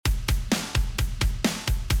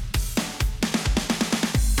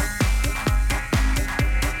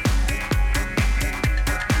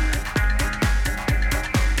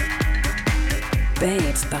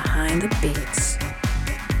the Beats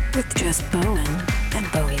with Jess Bowen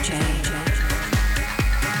and Bowie J.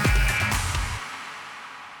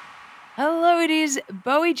 Hello, it is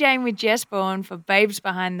Bowie Jane with Jess Bourne for Babes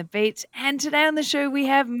Behind the Beats. And today on the show we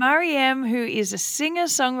have Mariam, who is a singer,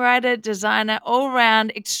 songwriter, designer,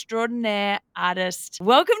 all-round extraordinaire artist.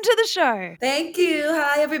 Welcome to the show. Thank you.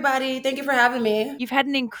 Hi, everybody. Thank you for having me. You've had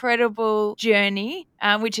an incredible journey,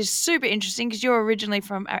 which is super interesting because you're originally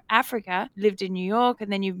from Africa, lived in New York,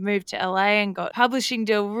 and then you've moved to LA and got a publishing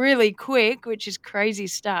deal really quick, which is crazy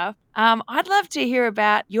stuff. I'd love to hear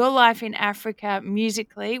about your life in Africa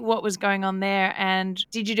musically, what was going on there, and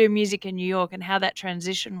did you do music in New York and how that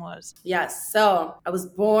transition was? Yes. So I was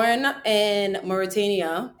born in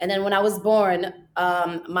Mauritania. And then when I was born,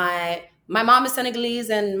 my mom is Senegalese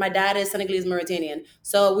and my dad is Senegalese Mauritanian.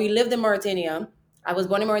 So we lived in Mauritania. I was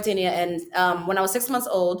born in Mauritania. And when I was 6 months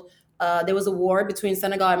old, there was a war between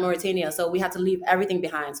Senegal and Mauritania. So we had to leave everything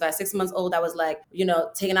behind. So at 6 months old, I was like,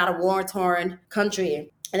 taken out of war-torn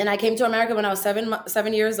country. And then I came to America when I was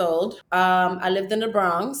 7 years old. I lived in the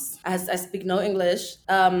Bronx. I speak no English.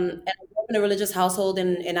 And I grew up in a religious household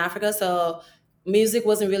in Africa. So music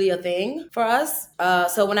wasn't really a thing for us.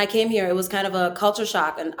 So when I came here, it was kind of a culture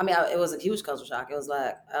shock. And it was a huge culture shock. It was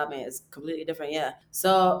like, it's completely different. Yeah.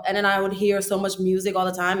 So, and then I would hear so much music all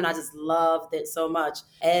the time and I just loved it so much.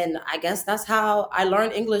 And I guess that's how I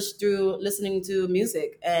learned English, through listening to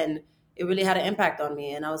music. And it really had an impact on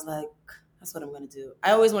me. And I was like, that's what I'm going to do.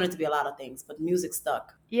 I always wanted to be a lot of things, but music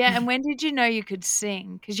stuck. Yeah, and when did you know you could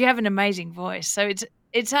sing? Because you have an amazing voice. So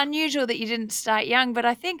it's unusual that you didn't start young, but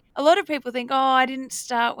I think a lot of people think, oh, I didn't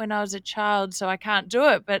start when I was a child, so I can't do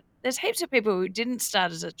it. But there's heaps of people who didn't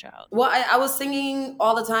start as a child. Well, I was singing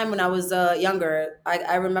all the time when I was younger.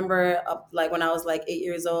 I remember when I was like 8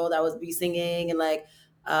 years old, I would be singing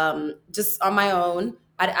and just on my own.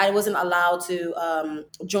 I wasn't allowed to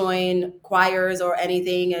join choirs or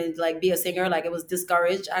anything and be a singer. Like, it was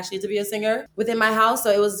discouraged actually to be a singer within my house.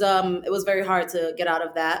 So it was very hard to get out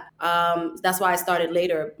of that. That's why I started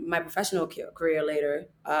later, my professional career later.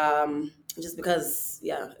 Just because,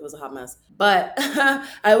 it was a hot mess. But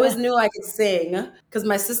I always knew I could sing because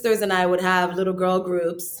my sisters and I would have little girl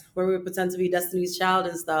groups where we would pretend to be Destiny's Child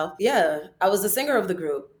and stuff. Yeah, I was the singer of the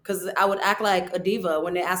group because I would act like a diva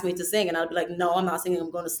when they asked me to sing. And I'd be like, no, I'm not singing. I'm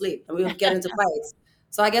going to sleep. And we would get into fights.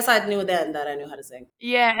 So I guess I knew then that I knew how to sing.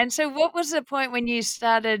 Yeah, and so what was the point when you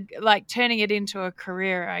started turning it into a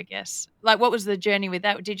career, I guess? What was the journey with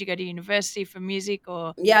that? Did you go to university for music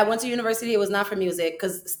or? Yeah, I went to university. It was not for music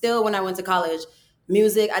because still when I went to college,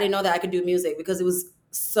 music, I didn't know that I could do music because it was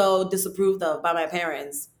so disapproved of by my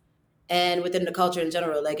parents and within the culture in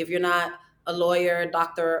general. Like, if you're not a lawyer,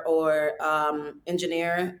 doctor, or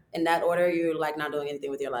engineer in that order, you're not doing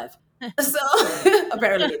anything with your life. So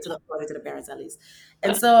apparently, according to the parents at least.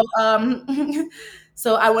 And so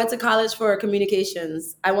so I went to college for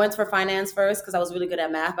communications. I went for finance first because I was really good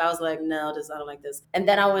at math. But I was like, no, I don't like this. And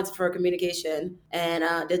then I went for communication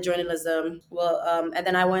and did journalism. And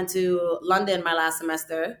then I went to London my last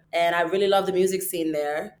semester, and I really loved the music scene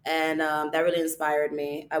there, and that really inspired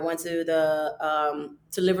me. I went to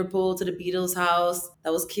Liverpool, to the Beatles' house.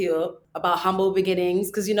 That was cute. About humble beginnings,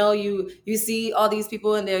 because you see all these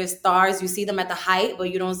people and they're stars. You see them at the height,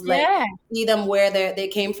 but you don't see them where they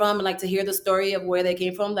came from, and to hear the story of where they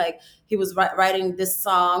came from. Like, he was writing this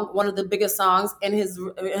song, one of the biggest songs in his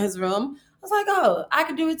room. I was like, oh, I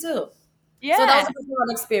could do it too. Yeah. So that was a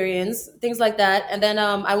fun experience, things like that. And then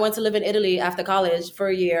I went to live in Italy after college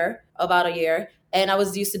for about a year, and I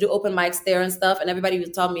was used to do open mics there and stuff. And everybody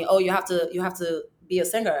would tell me, oh, you have to be a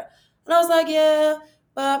singer, and I was like, yeah.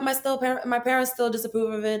 But my parents still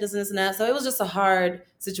disapprove of it, this and that. So it was just a hard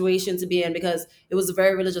situation to be in because it was a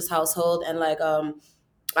very religious household, and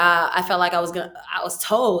I felt like I was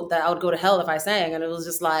told that I would go to hell if I sang, and it was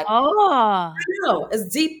just like, oh, I know,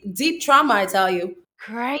 it's deep trauma, I tell you.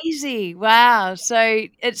 Crazy! Wow. So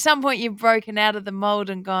at some point you've broken out of the mold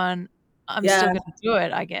and gone, I'm still going to do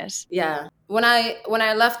it, I guess. Yeah. When I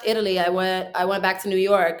left Italy, I went back to New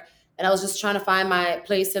York, and I was just trying to find my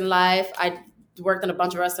place in life. I worked in a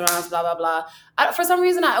bunch of restaurants, blah, blah, blah. For some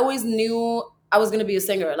reason, I always knew I was going to be a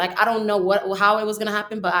singer. Like, I don't know how it was going to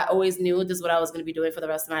happen, but I always knew this is what I was going to be doing for the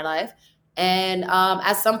rest of my life. And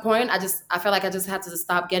at some point, I felt like I just had to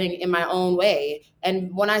stop getting in my own way.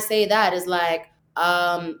 And when I say that, is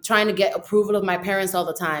trying to get approval of my parents all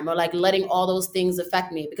the time, or letting all those things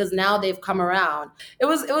affect me, because now they've come around. It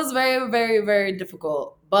was very, very, very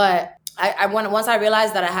difficult. But once I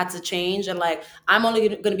realized that I had to change, and like I'm only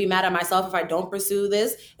going to be mad at myself if I don't pursue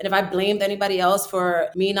this, and if I blamed anybody else for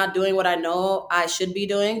me not doing what I know I should be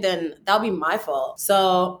doing, then that'll be my fault.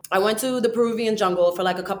 So I went to the Peruvian jungle for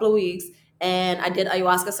like a couple of weeks, and I did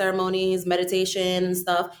ayahuasca ceremonies, meditation and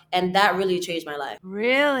stuff, and that really changed my life.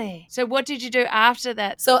 Really? So what did you do after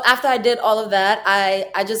that? So after I did all of that,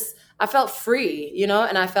 I felt free,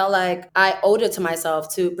 and I felt like I owed it to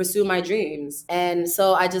myself to pursue my dreams. And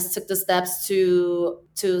so I just took the steps to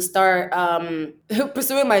start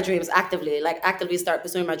pursuing my dreams actively, like actively start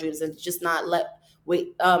pursuing my dreams, and just not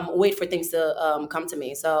wait for things to come to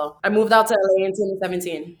me. So I moved out to LA in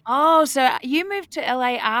 2017. Oh, so you moved to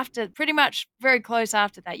LA after, pretty much very close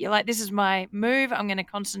after that. You're like, this is my move. I'm going to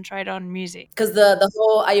concentrate on music. Because the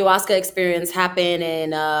whole ayahuasca experience happened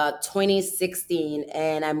in 2016,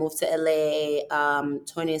 and I moved to LA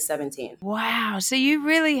 2017. Wow. So you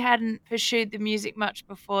really hadn't pursued the music much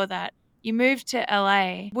before that. You moved to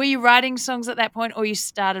LA. Were you writing songs at that point, or you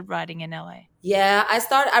started writing in LA? Yeah,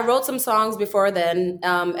 I wrote some songs before then,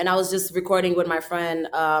 and I was just recording with my friend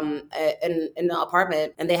in the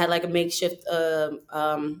apartment, and they had like a makeshift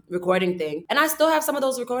recording thing, and I still have some of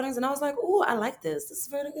those recordings, and I was like, "Oh, I like this. This is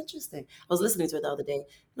very interesting." I was listening to it the other day,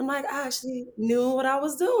 and I'm like, I actually knew what I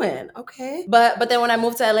was doing. Okay, but then when I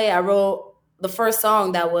moved to LA, I wrote the first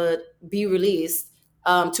song that would be released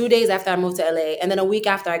 2 days after I moved to LA, and then a week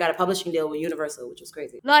after I got a publishing deal with Universal, which was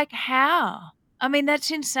crazy. Like how? I mean, that's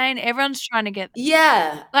insane. Everyone's trying to get.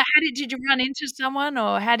 Yeah. Like, how did you run into someone,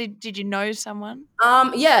 or how did you know someone?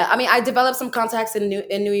 Yeah, I mean, I developed some contacts in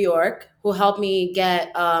New York who helped me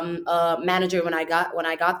get a manager when I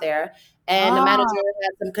got there, and the manager Oh,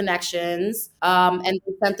 had some connections, and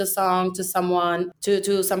they sent the song to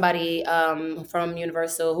somebody from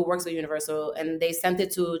Universal who works with Universal, and they sent it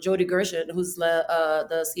to Jody Gershon, who's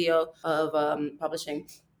the CEO of publishing,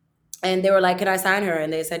 and they were like, "Can I sign her?"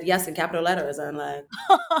 And they said yes in capital letters. And I'm like,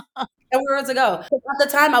 and we were to go. At the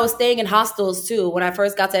time, I was staying in hostels too. When I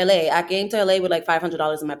first got to LA, I came to LA with like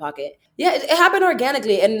 $500 in my pocket. Yeah, it happened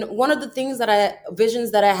organically. And one of the visions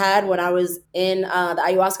that I had when I was in the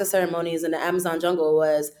ayahuasca ceremonies in the Amazon jungle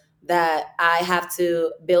was that I have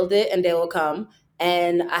to build it and they will come.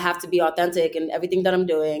 And I have to be authentic in everything that I'm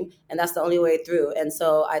doing. And that's the only way through. And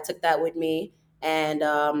so I took that with me. And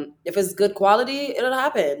if it's good quality, it'll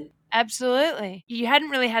happen. absolutely. You hadn't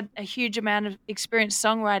really had a huge amount of experience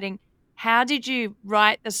songwriting. How did you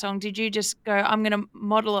write the song? Did you just go, I'm going to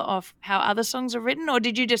model it off how other songs are written, or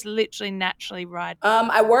did you just literally naturally write?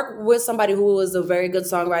 I work with somebody who was a very good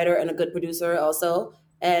songwriter and a good producer also.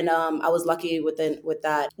 And I was lucky with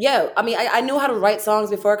that. Yeah, I mean, I knew how to write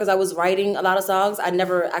songs before because I was writing a lot of songs. I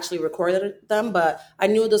never actually recorded them, but I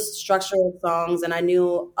knew the structure of songs, and I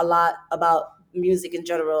knew a lot about music in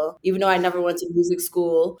general. Even though I never went to music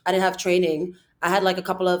school, I didn't have training. I had like a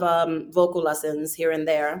couple of vocal lessons here and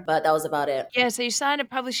there, but that was about it. Yeah, so you signed a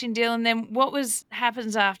publishing deal, and then what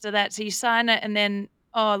happens after that? So you sign it, and then,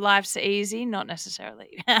 oh, life's easy? Not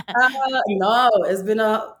necessarily. No, it's been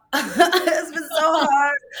it's been so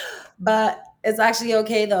hard, but it's actually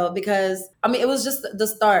okay though, because I mean it was just the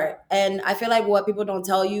start, and I feel like what people don't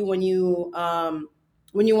tell you when you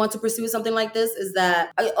want to pursue something like this is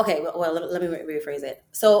that okay, well let me rephrase it.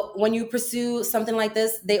 So when you pursue something like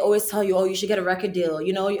this, they always tell you, oh, you should get a record deal.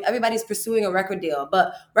 Everybody's pursuing a record deal,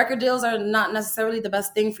 but record deals are not necessarily the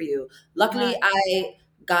best thing for you. Luckily, Right. I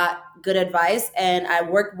got good advice, and I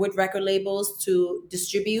worked with record labels to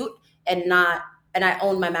distribute, and not and I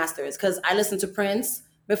owned my masters because I listened to Prince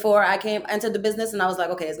before I entered the business, and I was like,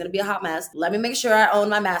 okay, it's gonna be a hot mess. Let me make sure I own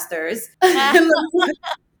my masters.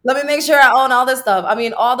 Let me make sure I own all this stuff. I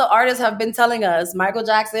mean, all the artists have been telling us, Michael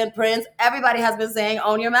Jackson, Prince, everybody has been saying,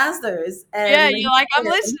 own your masters. Yeah, And you're like, I'm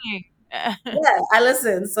listening. yeah, I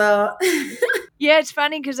listen. So Yeah, it's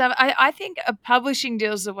funny because I think a publishing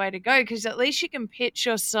deal is the way to go, because at least you can pitch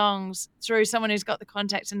your songs through someone who's got the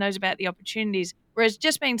contacts and knows about the opportunities. Whereas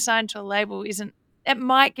just being signed to a label isn't. It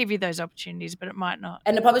might give you those opportunities, but it might not.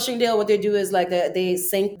 and the publishing deal, what they do is like they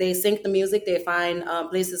sync the music. They find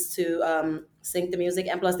places to sync the music,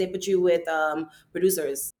 and plus they put you with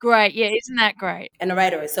producers Great, yeah, isn't that great? and a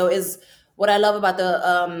writer. So is what I love about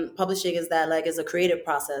the publishing is that like it's a creative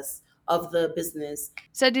process of the business.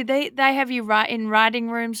 So did they have you write in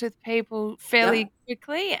writing rooms with people Yeah, fairly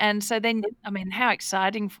quickly? And so then, I mean, how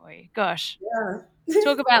exciting for you? Gosh. yeah.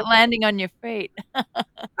 Talk about landing on your feet.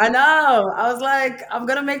 I know. I was like, I'm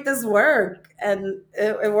gonna make this work, and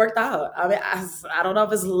it worked out. I mean, I don't know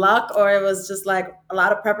if it's luck or it was just like a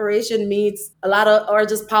lot of preparation meets a lot of, or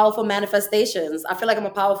just powerful manifestations. I feel like I'm a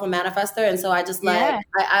powerful manifester, and so I just like, Yeah.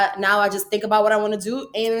 I now I just think about what I want to do,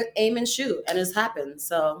 aim and shoot, and it's happened.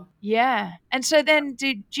 So Yeah. And so then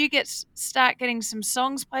did you start getting some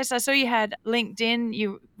songs placed? I saw you had LinkedIn.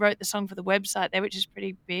 You wrote the song for the website there, which is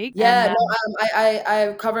pretty big. yeah, And no,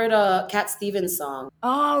 I covered a Cat Stevens song.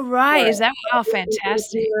 oh, right. For Is it. that So how it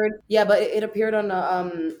fantastic? appeared, yeah, but it appeared on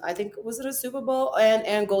I think was it a Super Bowl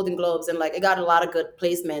and Golden Globes, and like it got a lot of good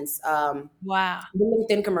placements. Wow. The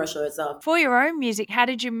LinkedIn commercial itself. For your own music, how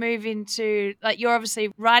did you move into like you're obviously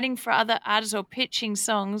writing for other artists or pitching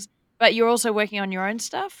songs, but you're also working on your own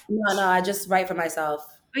stuff? No, no, I just write for myself.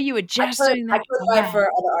 Oh, you were I just could doing I that. could write Wow. for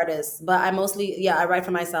other artists, but I mostly yeah I write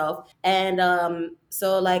for myself. And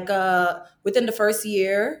so like within the first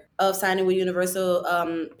year of signing with Universal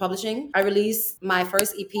Publishing, I released my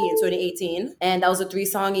first EP in 2018, and that was a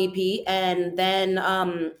 3-song EP. And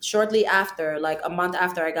then shortly after, like a month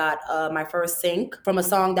after, I got my first sync from a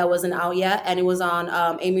song that wasn't out yet, and it was on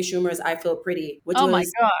Amy Schumer's "I Feel Pretty," which Oh my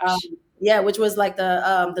was gosh. yeah, which was like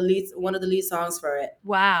the lead one of the lead songs for it.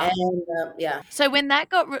 Wow. And yeah. So when that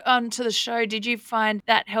got onto the show, did you find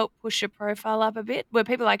that helped push your profile up a bit? Were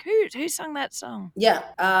people like, who sung that song? Yeah,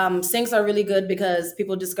 syncs are really good because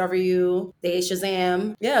people discover you, they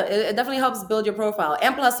Shazam. Yeah, it definitely helps build your profile.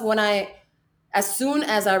 And plus, as soon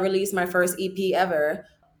as I released my first EP ever,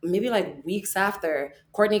 maybe like weeks after,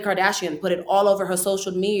 Kourtney Kardashian put it all over her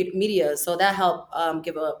social media, so that helped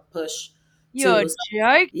give a push You're too. So,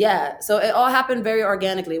 joking. yeah, so it all happened very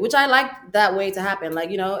organically, which I like that way to happen.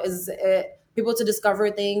 Like people to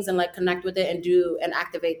discover things and like connect with it and do and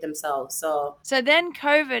activate themselves. So So then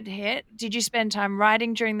COVID hit. Did you spend time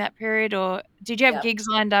writing during that period or did you have yeah. gigs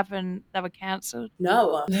lined up and they were cancelled?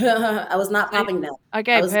 No, I was not So, popping that. I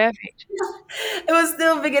okay, was perfect. it was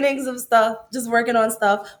still beginnings of stuff, just working on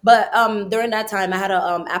stuff. But during that time I had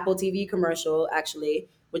a Apple TV commercial actually,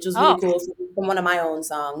 which was really Oh, cool from one of my own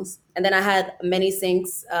songs. And then I had many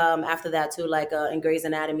syncs after that too, like in Grey's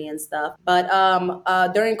Anatomy and stuff. But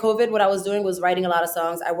during COVID, what I was doing was writing a lot of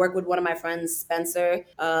songs. I worked with one of my friends, Spencer.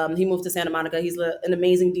 He moved to Santa Monica. He's an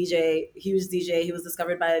amazing DJ, huge DJ. He was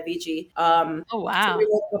discovered by Avicii. oh So we wow. wrote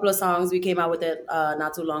a couple of songs. We came out with it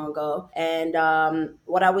not too long ago. And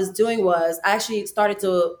what I was doing was I actually started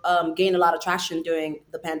to gain a lot of traction during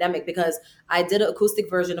the pandemic because I did an acoustic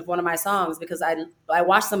version of one of my songs because I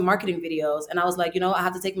watched some marketing videos and I was like, I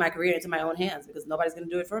have to take my career into my own hands because nobody's going to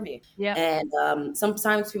do it for me. Yep. And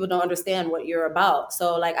sometimes people don't understand what you're about.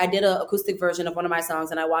 So like I did an acoustic version of one of my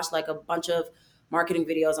songs and I watched like a bunch of marketing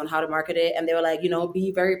videos on how to market it, and they were like,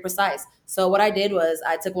 be very precise. So what I did was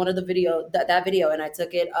I took one of the that video, and I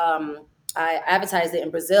took it I advertised it in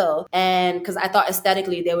Brazil, and because I thought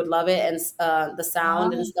aesthetically they would love it, and the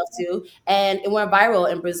sound and Oh, stuff too, and it went viral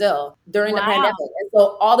in Brazil during the wow. pandemic, and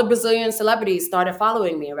so all the Brazilian celebrities started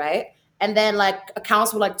following me, right? And then like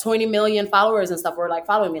accounts with like 20 million followers and stuff were like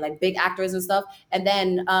following me, like big actors and stuff. And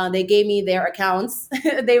then they gave me their accounts.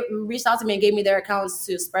 They reached out to me and gave me their accounts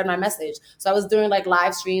to spread my message. So I was doing like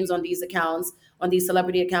live streams on these accounts, on these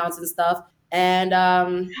celebrity accounts and stuff. And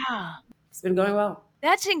Wow. it's been going well.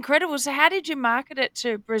 That's incredible. So how did you market it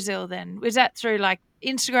to Brazil then? Was that through like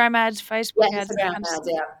Instagram ads, Yeah, Facebook ads, that Instagram kind of ads. stuff?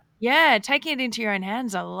 Yeah. Yeah, taking it into your own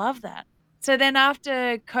hands. I love that. So then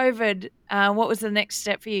after COVID, what was the next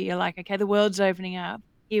step for you? You're like, okay, the world's opening up.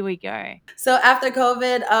 Here we go. So after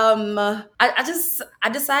COVID, I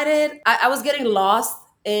decided I was getting lost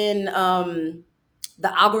in the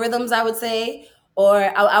algorithms, I would say, or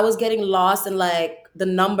I was getting lost in like the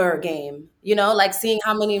number game, like seeing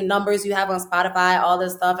how many numbers you have on Spotify, all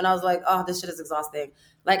this stuff, and I was like, oh, this shit is exhausting.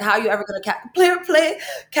 Like, how are you ever gonna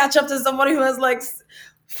catch up to somebody who has like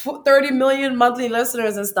 30 million monthly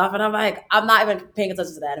listeners and stuff? And I'm like, I'm not even paying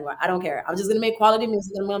attention to that anymore. I don't care. I'm just gonna make quality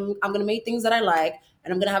music. I'm gonna make things that I like,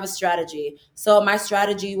 and I'm gonna have a strategy. So my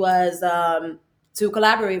strategy was to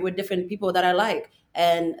collaborate with different people that I like,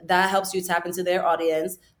 and that helps you tap into their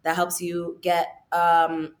audience. That helps you get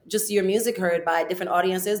just your music heard by different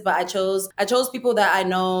audiences. But I chose people that I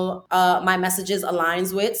know my messages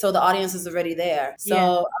aligns with, so the audience is already there.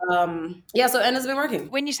 Yeah. So yeah, so and it's been working.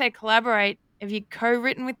 When you say collaborate, Have you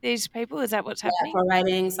co-written with these people? Is that what's Yeah, happening? for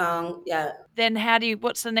writing song. Yeah, Then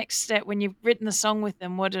what's the next step when you've written the song with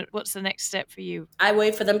them? What's the next step for you? I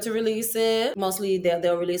wait for them to release it. Mostly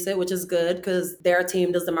they'll release it, which is good because their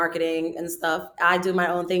team does the marketing and stuff. I do my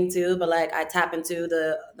own thing too, but like I tap into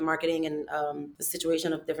the marketing and the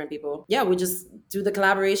situation of different people. Yeah, we just do the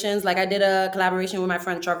collaborations. Like I did a collaboration with my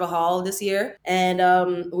friend Trevor Hall this year,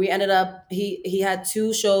 and we ended up he had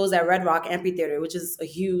two shows at Red Rock Amphitheater, which is a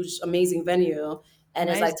huge, amazing venue. And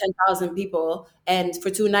it's like Amazing. 10,000 people. And for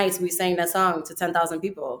 2 nights, we sang that song to 10,000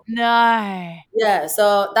 people. No. Yeah,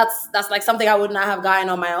 so that's like something I would not have gotten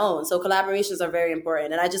on my own. So collaborations are very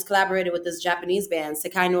important, and I just collaborated with this Japanese band,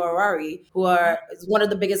 Sekai no Arari, who are is one of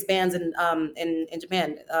the biggest bands in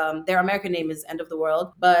Japan. Their American name is End of the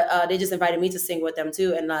World, but they just invited me to sing with them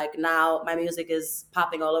too, and like now my music is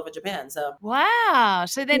popping all over Japan. So Wow.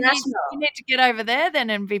 So then you international. need to get over there then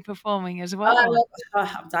and be performing as Oh, well.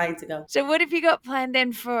 I'm dying to go. So what have you got planned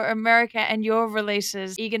then for America and your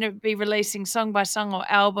releases? Are you going to be releasing song by song or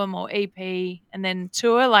album or EP and then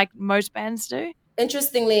tour like most bands do?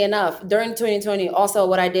 Interestingly enough, during 2020, also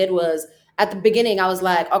what I did was at the beginning, I was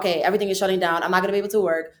like, okay, everything is shutting down. I'm not gonna be able to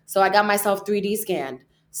work. So I got myself 3D scanned.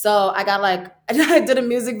 So I got like I did a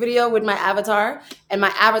music video with my avatar and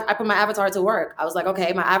I put my avatar to work. I was like,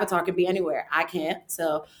 okay, my avatar could be anywhere. I can't.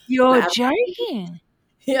 So my You're avatar, joking.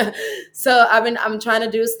 yeah. So I'm trying to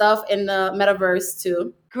do stuff in the metaverse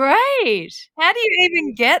too. Great. How do you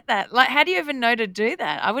even get that? Like, how do you even know to do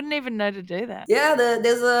that? I wouldn't even know to do that. Yeah,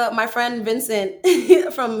 there's a my friend Vincent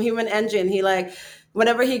from Human Engine. He like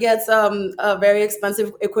whenever he gets very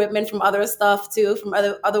expensive equipment from other stuff too, from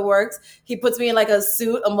other works, he puts me in like a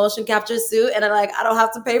suit, a motion capture suit, and I don't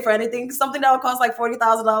have to pay for anything. Something that would cost like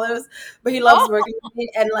 $40,000, but he loves Oh, working with me.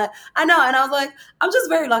 And like I know, and I was like, I'm just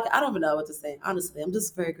very lucky. I don't even know what to say. Honestly, I'm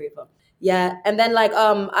just very grateful. Yeah, and then like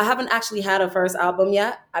I haven't actually had a first album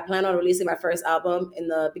yet. I plan on releasing my first album in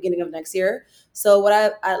the beginning of next year. So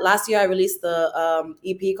what last year I released the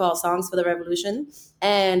EP called Songs for the Revolution,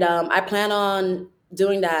 and I plan on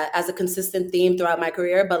doing that as a consistent theme throughout my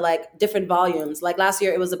career, but like different volumes. Like last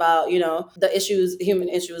year, it was about the issues, human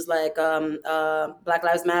issues like Black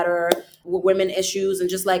Lives Matter, women issues, and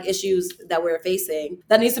just like issues that we're facing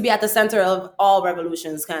that needs to be at the center of all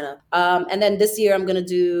revolutions, kind of. And then this year, I'm gonna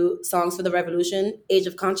do Songs for the Revolution, Age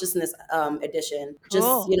of Consciousness edition. Just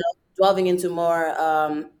cool. delving into more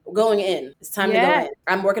going in. It's time to go Yeah. in.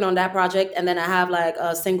 I'm working on that project, and then I have like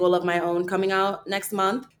a single of my own coming out next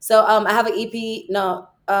month. So I have an EP. No,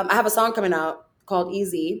 I have a song coming out called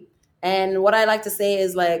Easy. And what I like to say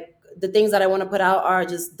is like the things that I want to put out are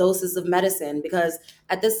just doses of medicine because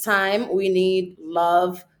at this time we need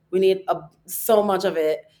love. We need so much of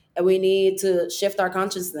it. And we need to shift our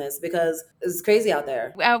consciousness because it's crazy out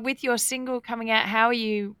there. With your single coming out, how are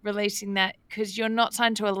you releasing that? Because you're not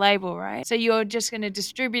signed to a label, right? So you're just going to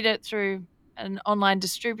distribute it through an online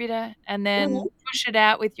distributor and then Mhm. push it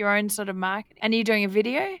out with your own sort of marketing. And are you doing a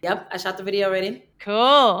video? Yep, I shot the video already. Cool.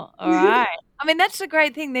 All right. I mean, that's the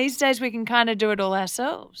great thing. These days we can kind of do it all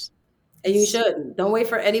ourselves. And you should. Don't wait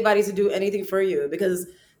for anybody to do anything for you because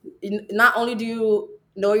not only do you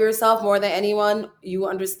know yourself more than anyone, you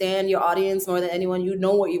understand your audience more than anyone, you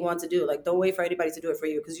know what you want to do. Like, don't wait for anybody to do it for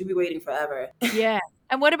you because you'll be waiting forever. Yeah.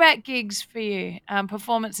 And what about gigs for you?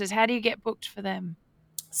 Performances, how do you get booked for them?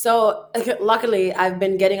 So, luckily, I've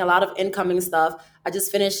been getting a lot of incoming stuff. I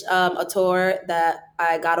just finished a tour that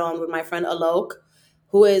I got on with my friend Alok,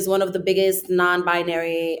 who is one of the biggest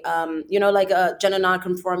non-binary, like gender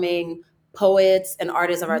non-conforming poets and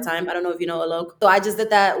artists of our Mhm. time. I don't know if you know Alok. So I just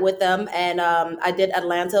did that with them, and I did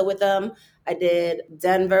Atlanta with them. I did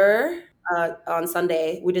Denver on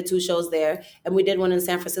Sunday. We did 2 shows there, and we did one in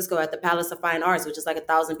San Francisco at the Palace of Fine Arts, which is like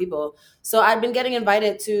 1,000 people. So I've been getting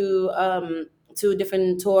invited to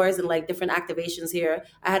different tours and like different activations here.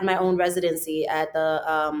 I had my own residency at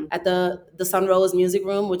the Sunrose Music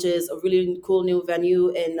Room, which is a really cool new venue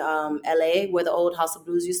in LA where the old House of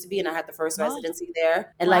Blues used to be, and I had the first Oh, residency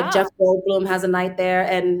there. And like wow. Jeff Goldblum has a night there,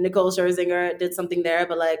 and Nicole Scherzinger did something there.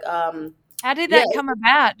 But like, How did yeah, that come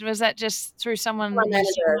about? Was that just through my someone you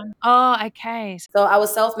manager. saw? Oh, okay. So I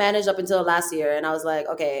was self-managed up until last year, and I was like,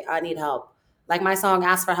 okay, I need help. Like my song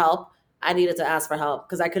 "Ask for Help," I needed to ask for help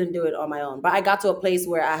because I couldn't do it on my own. But I got to a place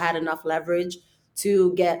where I had enough leverage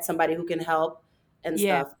to get somebody who can help and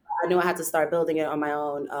Yeah. stuff. I knew I had to start building it on my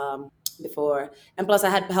own before, and plus I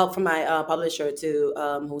had help from my publisher too,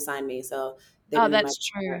 who signed me. So they've Oh, been in my that's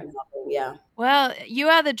corner true. and helping. Yeah. Well, you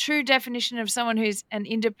are the true definition of someone who's an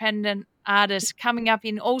independent artist coming up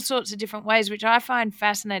in all sorts of different ways, which I find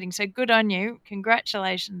fascinating. So good on you.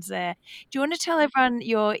 Congratulations there. Do you want to tell everyone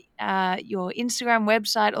your Instagram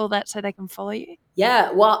website, all that, so they can follow you?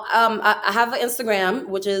 Yeah, well, I have an Instagram,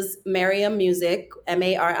 which is Mariam Music,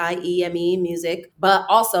 Marieme Music. But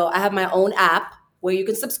also, I have my own app where you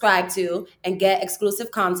can subscribe to and get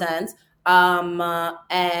exclusive content.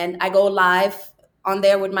 And I go live on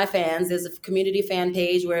there with my fans. There's a community fan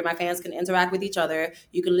page where my fans can interact with each other.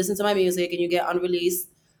 You can listen to my music, and you get unreleased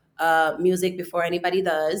music before anybody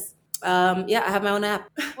does. Yeah, I have my own app.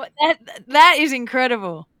 What that is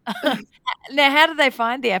incredible. Now, how do they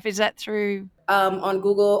find the app? Is that through? On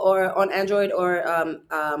Google or on Android or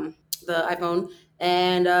the iPhone,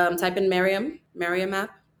 and type in Mariam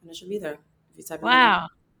app, and it should be there. If you type in Mariam. Wow,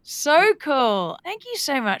 so cool. Thank you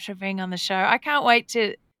so much for being on the show. I can't wait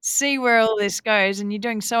to see where all this goes, and you're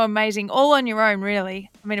doing so amazing, all on your own, really.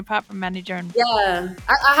 I mean, apart from manager and Yeah,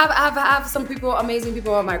 I have some people, amazing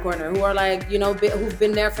people on my corner who are like, who've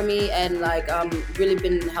been there for me and like really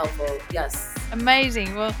been helpful. Yes.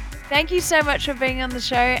 amazing. Well, thank you so much for being on the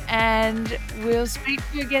show, and we'll speak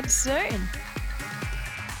to you again soon.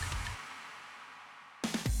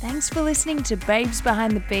 Thanks for listening to Babes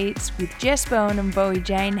Behind the Beats with Jess Bowen and Bowie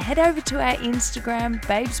Jane. Head over to our Instagram,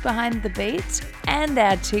 Babes Behind the Beats, and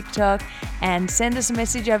our TikTok, and send us a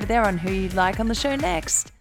message over there on who you'd like on the show next.